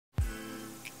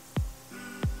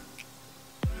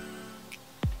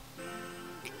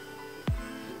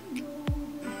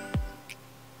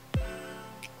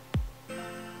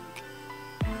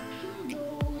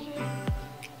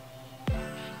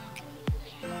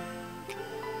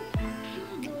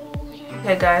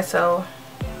Okay guys, so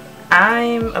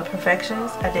I'm a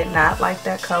perfectionist. I did not like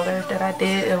that color that I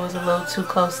did. It was a little too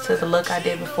close to the look I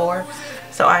did before.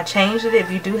 So I changed it.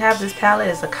 If you do have this palette,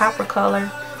 it's a copper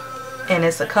color. And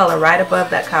it's a color right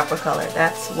above that copper color.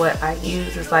 That's what I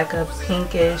use. It's like a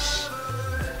pinkish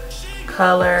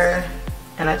color.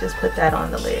 And I just put that on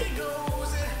the lid.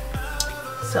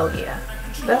 So yeah,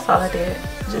 that's all I did.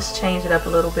 Just change it up a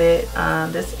little bit.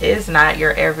 This is not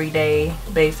your everyday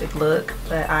basic look,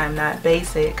 but I'm not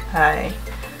basic. I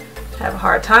have a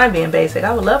hard time being basic.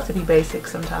 I would love to be basic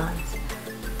sometimes.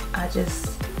 I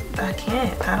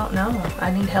can't. I don't know.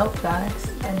 I need help,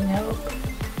 guys. I need help.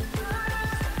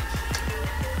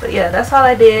 But yeah, that's all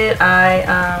I did.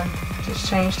 I just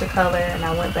changed the color and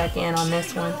I went back in on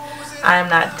this one. I am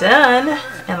not done.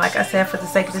 And like I said, for the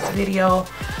sake of this video,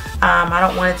 I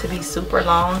don't want it to be super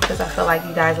long because I feel like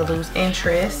you guys will lose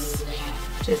interest.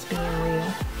 Just being real.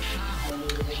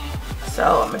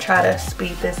 So I'm going to try to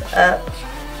speed this up.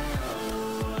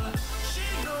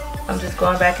 I'm just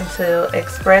going back into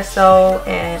espresso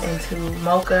and into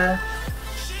mocha.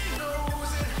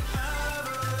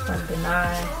 Number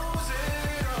 9.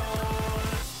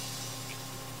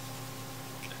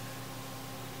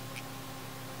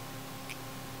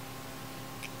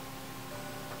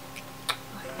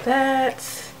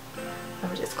 That. I'm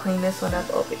gonna just clean this one up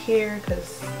over here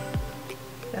because it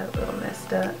got a little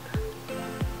messed up.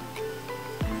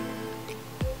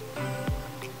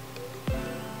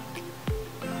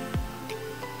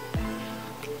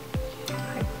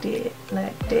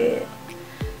 Like that.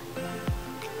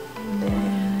 And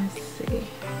then let's see.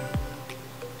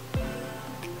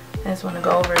 I just want to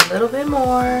go over a little bit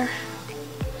more, and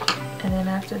then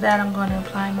after that I'm going to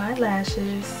apply my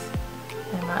lashes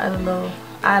and my other little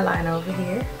eyeliner over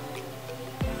here.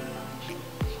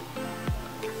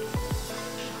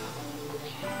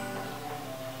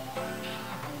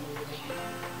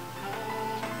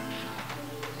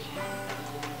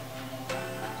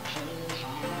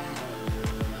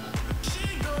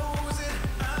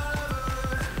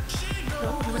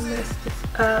 Don't want to mess this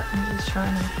up. I'm just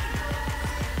trying to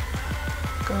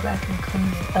go back and clean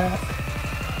it up.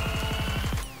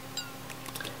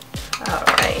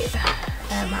 Alright.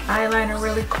 Add my eyeliner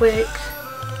really quick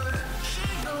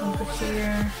over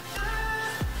here.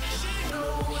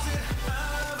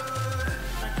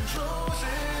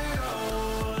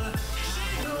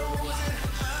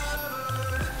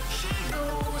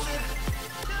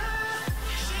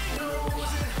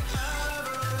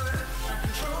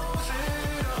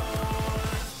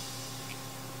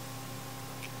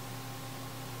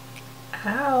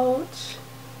 Ouch.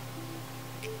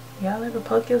 Y'all ever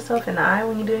poke yourself in the eye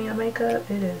when you're doing your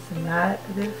makeup? It is not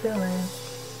a good feeling.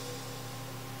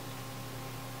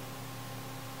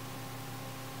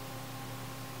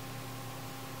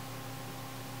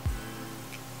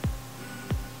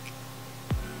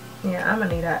 Yeah, I'm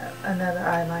gonna need another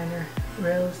eyeliner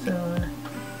real soon.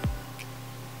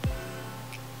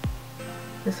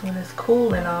 This one is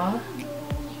cool and all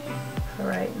for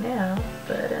right now,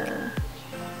 but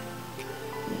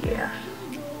yeah.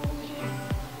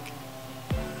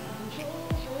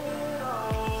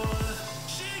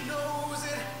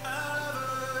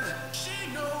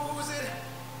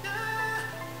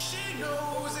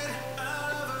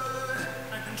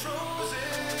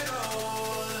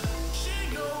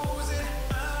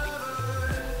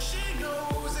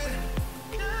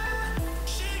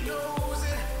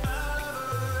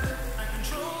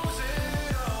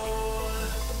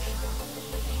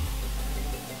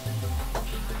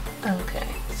 Okay,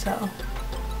 so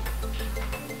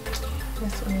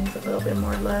this one needs a little bit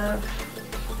more love.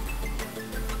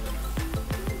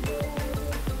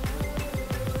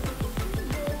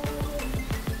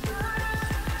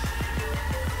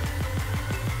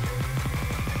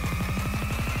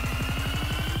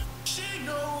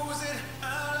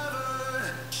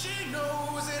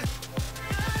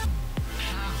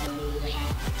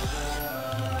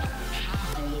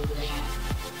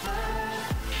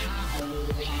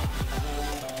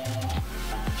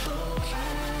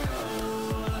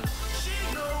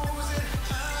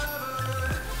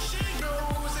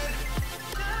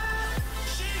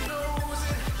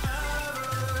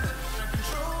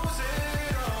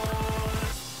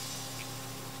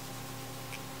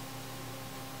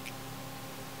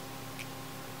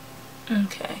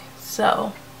 Okay,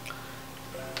 so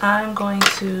I'm going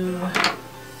to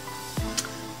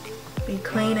be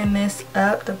cleaning this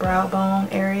up, the brow bone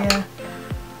area,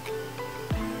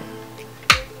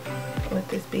 with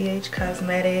this BH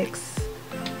Cosmetics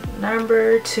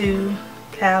number 2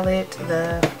 palette,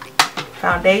 the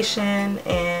foundation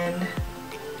and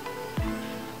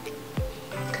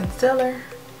concealer.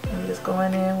 I'm just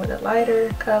going in with a lighter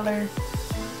color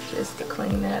just to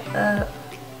clean that up.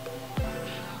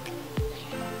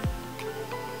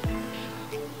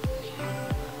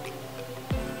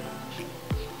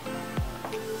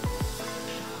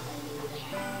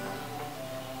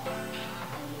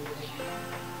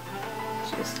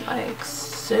 Just like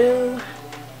so.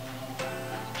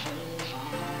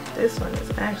 This one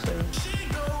is actually on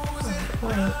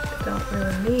point. Don't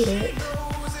really need it.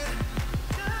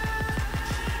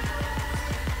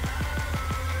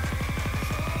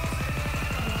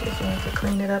 Just want to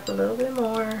clean it up a little bit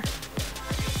more.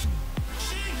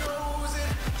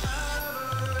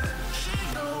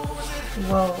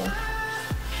 Whoa.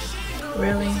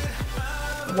 Really?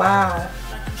 Wow.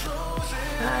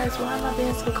 Guys, why am I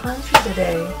being so clumsy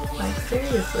today? Like,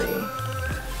 seriously.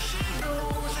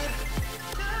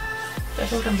 I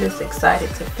think I'm just excited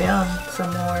to film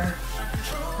some more.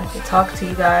 I can talk to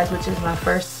you guys, which is my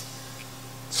first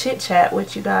chit chat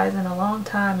with you guys in a long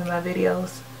time in my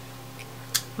videos.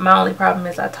 My only problem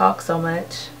is I talk so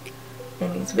much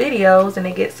in these videos and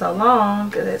it gets so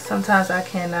long that sometimes I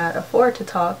cannot afford to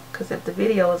talk, because if the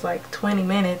video is like 20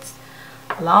 minutes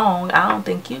long, I don't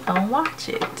think you're gonna watch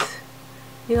it.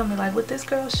 You're gonna be like, would this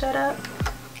girl shut up?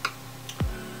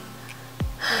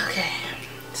 Okay,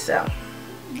 so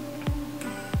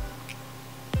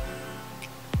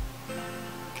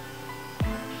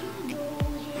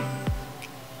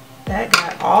that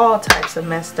got all types of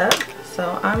messed up.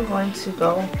 So I'm going to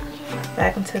go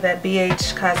back into that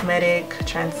BH Cosmetic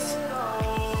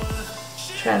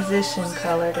transition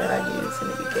color that I used in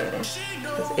the beginning,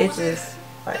 because it just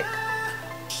like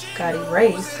got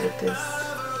erased with this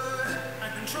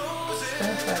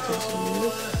stuff I just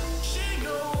used.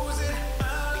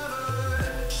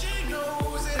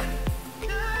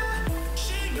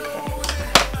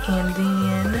 Okay. And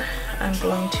then I'm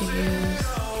going to use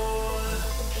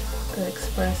the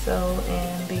espresso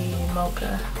and the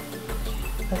mocha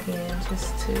again,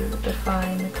 just to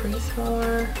define the crease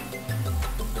more.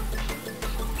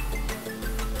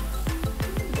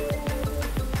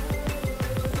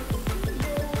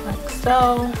 Like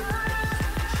so.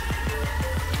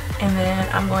 And then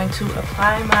I'm going to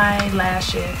apply my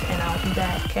lashes and I'll be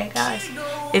back. Okay guys,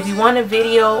 if you want a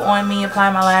video on me apply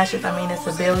my lashes, I mean, it's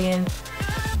a billion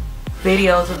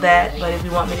videos of that, but if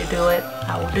you want me to do it,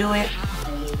 I will do it.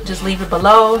 Just leave it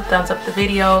below, thumbs up the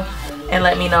video, and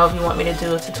let me know if you want me to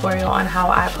do a tutorial on how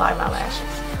I apply my lashes.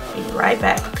 Be right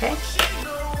back, okay?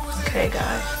 Okay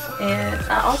guys, and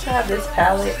I also have this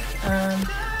palette,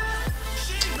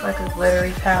 like a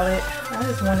glittery palette. I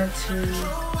just wanted to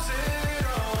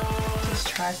just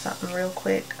try something real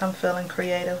quick. I'm feeling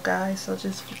creative, guys, so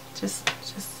just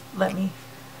let me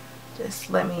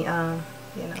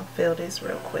you know, feel this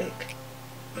real quick.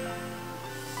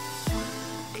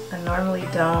 I normally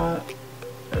don't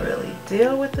really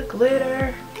deal with the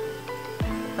glitter,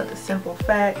 but the simple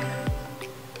fact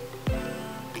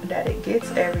that it gets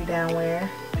every downwear,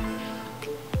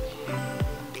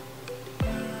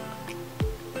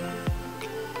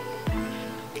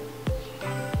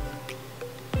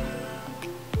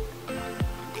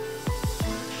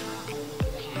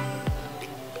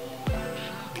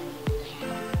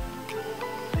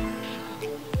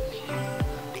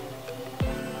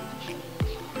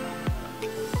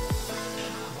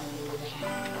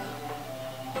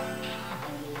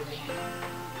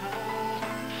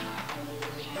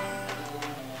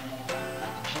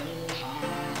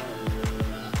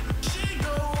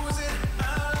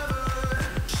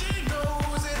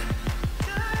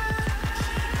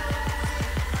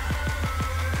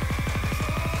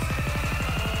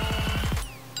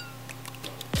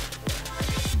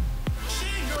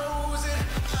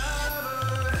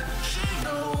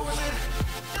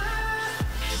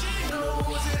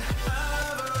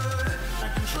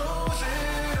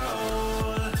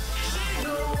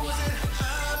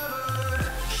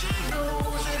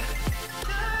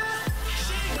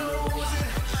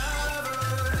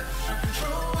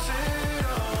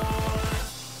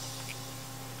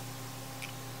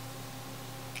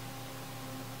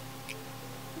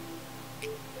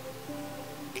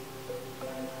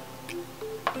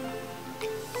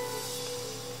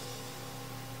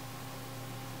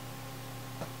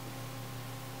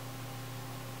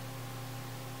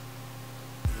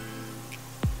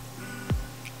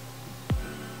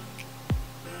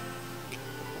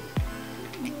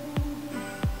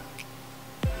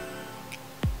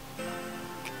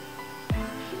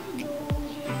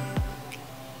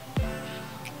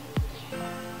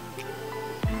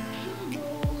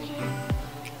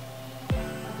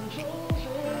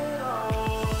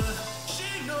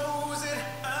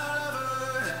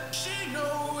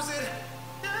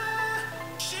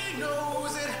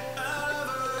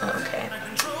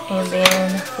 And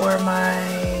then for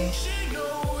my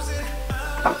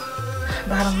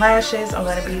bottom lashes, I'm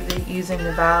going to be using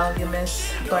the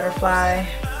Voluminous Butterfly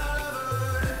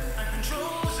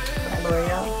by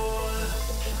L'Oreal.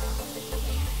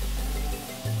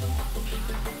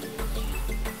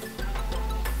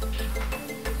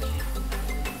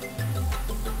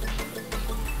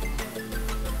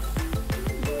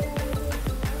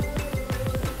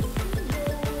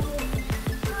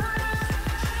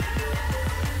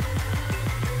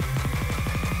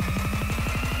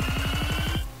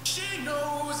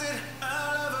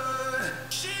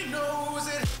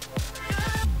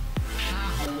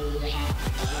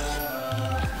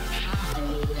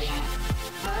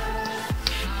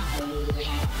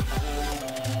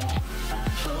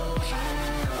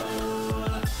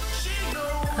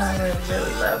 I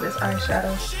really love this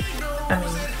eyeshadow.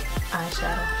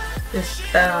 This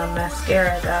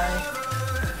mascara, guys.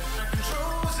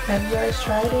 Have you guys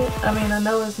tried it? I mean, I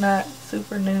know it's not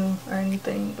super new or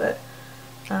anything, but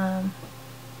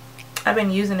I've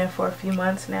been using it for a few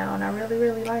months now, and I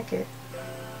really like it.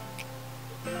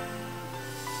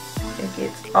 It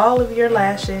gets all of your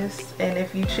lashes, and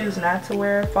if you choose not to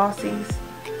wear falsies,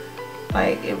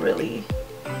 like, it really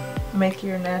make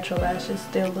your natural lashes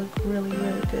still look really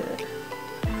good.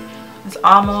 It's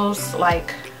almost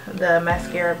like the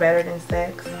mascara Better Than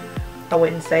Sex. I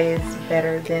wouldn't say it's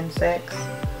better than Sex.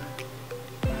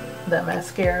 The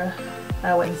mascara,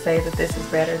 I wouldn't say that this is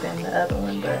better than the other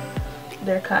one, but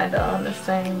they're kind of on the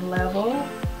same level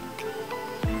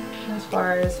as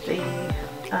far as the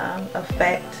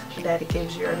effect that it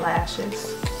gives your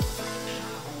lashes.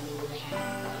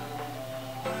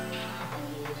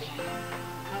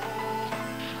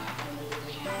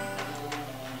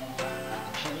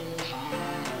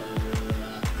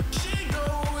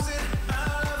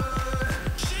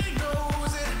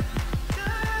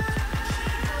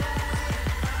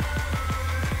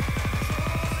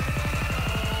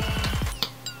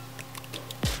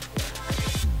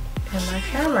 And my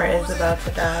camera is about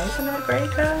to die. Isn't that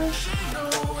great, guys?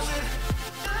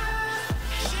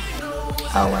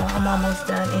 Oh well, I'm almost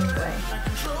done anyway.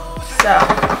 So,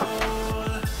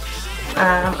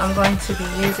 I'm going to be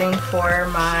using for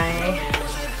my,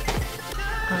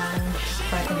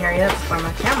 if I can hurry up before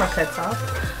my camera cuts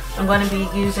off, I'm going to be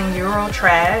using Euro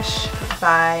Trash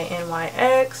by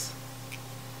NYX,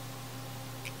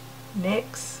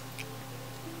 NYX.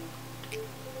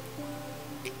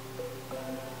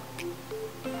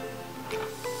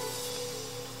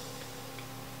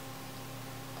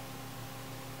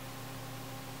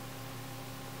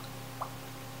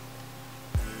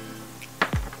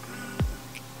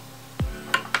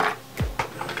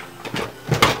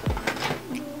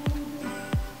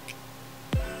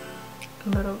 A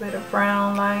little bit of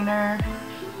brown liner,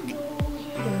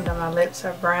 even though my lips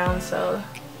are brown, so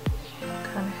it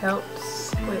kind of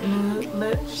helps with nude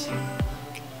lips.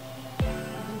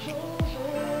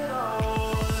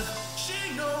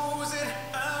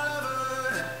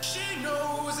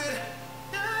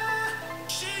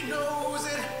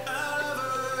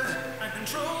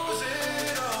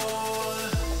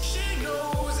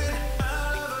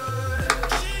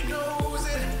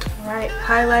 Alright,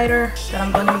 highlighter that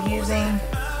I'm going to be using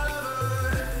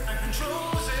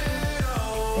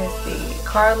is the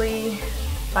Carly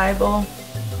Bible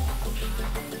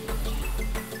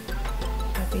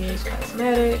by Bougie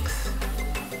Cosmetics.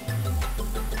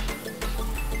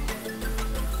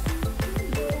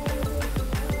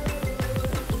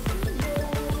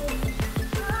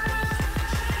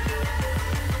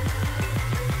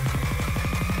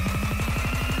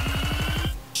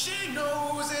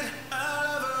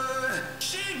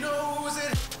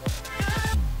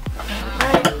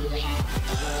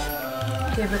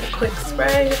 Give it a quick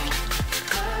spray,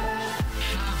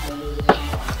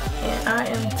 and I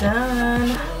am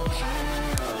done.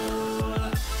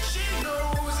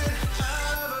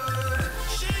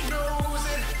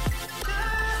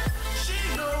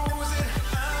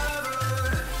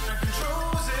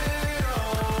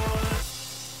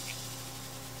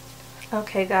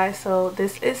 Okay guys, so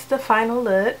this is the final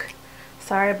look.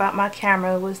 Sorry about my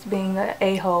camera was being an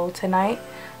a-hole tonight,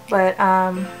 but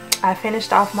I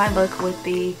finished off my look with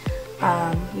the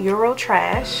Euro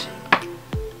Trash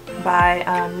by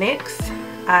NYX.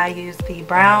 I used the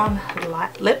brown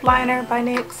lip liner by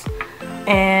NYX,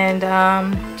 and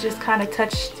just kind of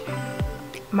touched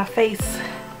my face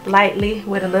lightly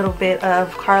with a little bit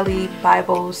of Carly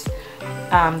Bible's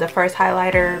the first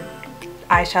highlighter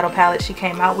eyeshadow palette she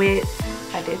came out with.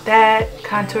 I did that,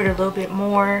 contoured a little bit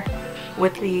more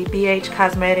with the BH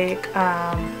Cosmetic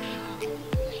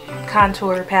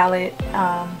contour palette,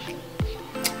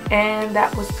 and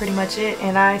that was pretty much it.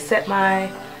 And I set my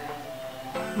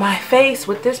face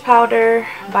with this powder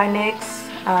by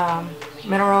NYX,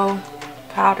 mineral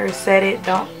powder, Set It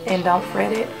Don't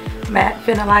Fret It matte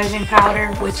finalizing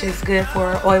powder, which is good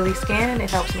for oily skin. It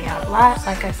helps me out a lot,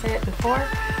 like I said before.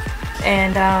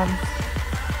 And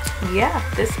yeah,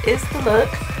 this is the look.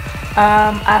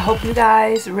 I hope you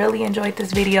guys really enjoyed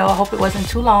this video. I hope it wasn't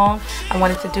too long. I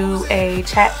wanted to do a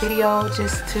chat video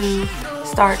just to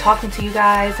start talking to you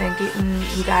guys and getting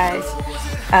you guys,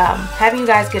 having you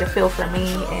guys get a feel for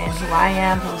me and who I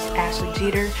am, who's Ashley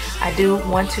Jeter. I do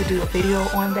want to do a video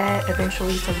on that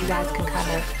eventually, so you guys can kind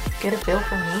of get a feel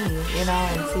for me, you know,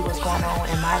 and see what's going on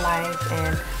in my life,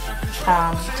 and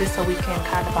just so we can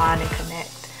kind of bond and connect.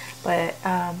 But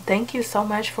thank you so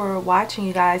much for watching,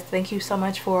 you guys. Thank you so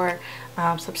much for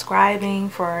subscribing,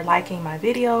 for liking my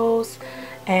videos.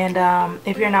 And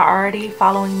if you're not already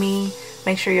following me,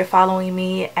 make sure you're following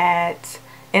me at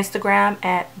Instagram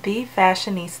at The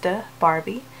Fashionista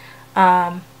Barbie.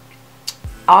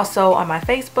 Also on my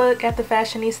Facebook at The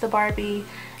Fashionista Barbie.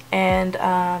 And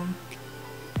am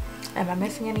I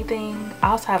missing anything? I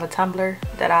also have a Tumblr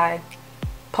that I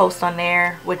post on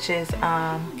there, which is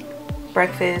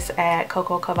breakfast at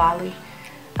Coco Cavalli,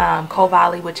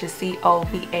 Covalli, which is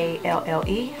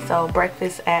C-O-V-A-L-L-E. So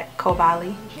breakfast at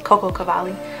Coco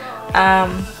Cavalli.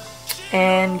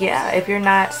 And yeah, if you're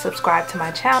not subscribed to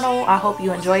my channel, I hope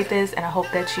you enjoyed this, and I hope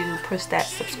that you push that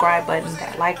subscribe button,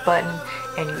 that like button,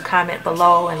 and you comment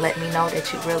below and let me know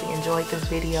that you really enjoyed this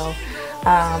video.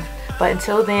 But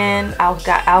until then,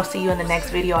 I'll see you in the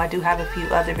next video. I do have a few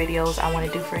other videos I want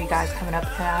to do for you guys coming up,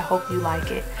 and I hope you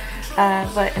like it.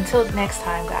 But until next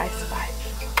time, guys, bye.